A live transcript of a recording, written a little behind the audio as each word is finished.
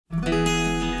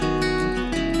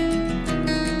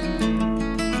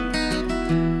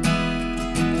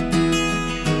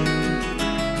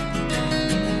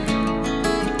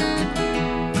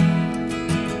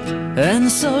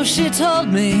so she told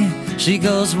me she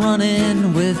goes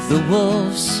running with the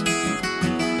wolves.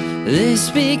 They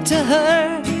speak to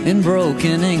her in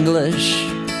broken English.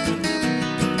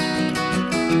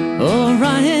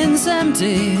 Orion's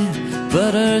empty,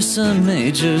 but Ursa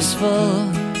Major's full.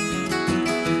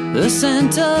 The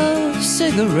scent of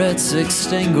cigarettes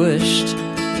extinguished.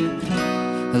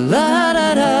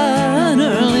 La-da-da, an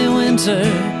early winter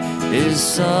is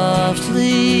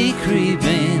softly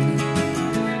creeping.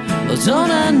 Oh,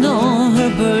 don't I know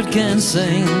her bird can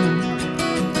sing?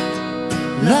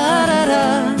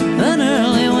 La-da-da, an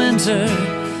early winter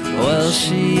while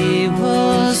she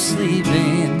was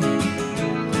sleeping.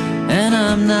 And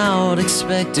I'm now out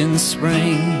expecting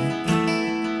spring.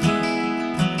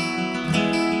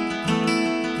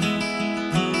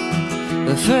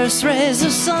 The first rays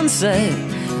of sunset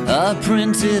are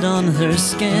printed on her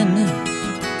skin.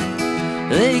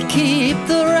 They keep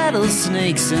the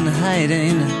rattlesnakes in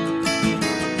hiding.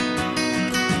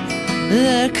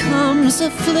 There comes a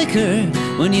flicker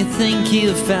when you think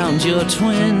you've found your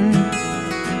twin,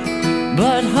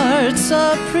 but hearts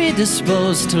are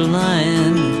predisposed to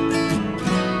lying.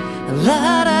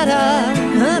 La-da-da,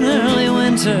 an early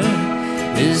winter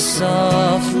is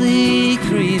softly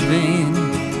creeping.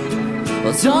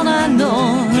 Well, don't I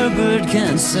know her bird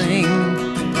can sing?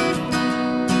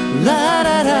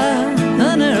 La-da-da,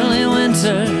 an early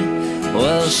winter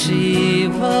while she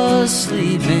was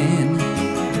sleeping.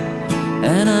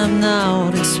 And I'm now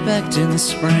out expecting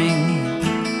spring.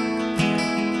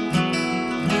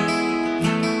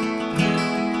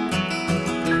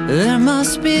 There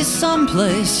must be some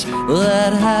place where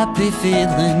that happy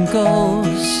feeling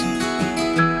goes.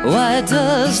 Why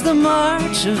does the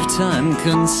march of time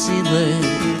conceal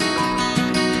it?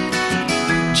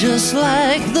 Just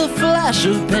like the flash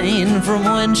of pain from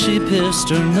when she pierced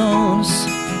her nose,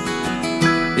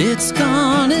 it's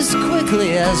gone as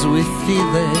quickly as we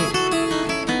feel it.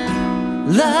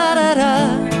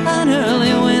 La-da-da, an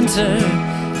early winter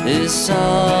is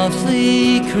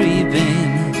softly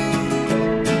creeping.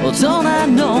 Well, don't I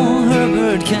know her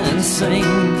bird can sing?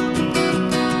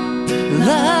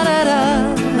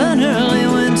 La-da-da, an early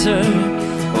winter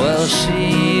while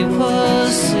she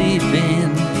was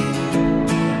sleeping.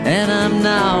 And I'm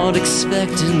now out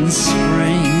expecting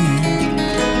spring.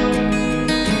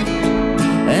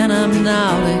 And I'm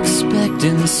now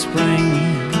expecting spring.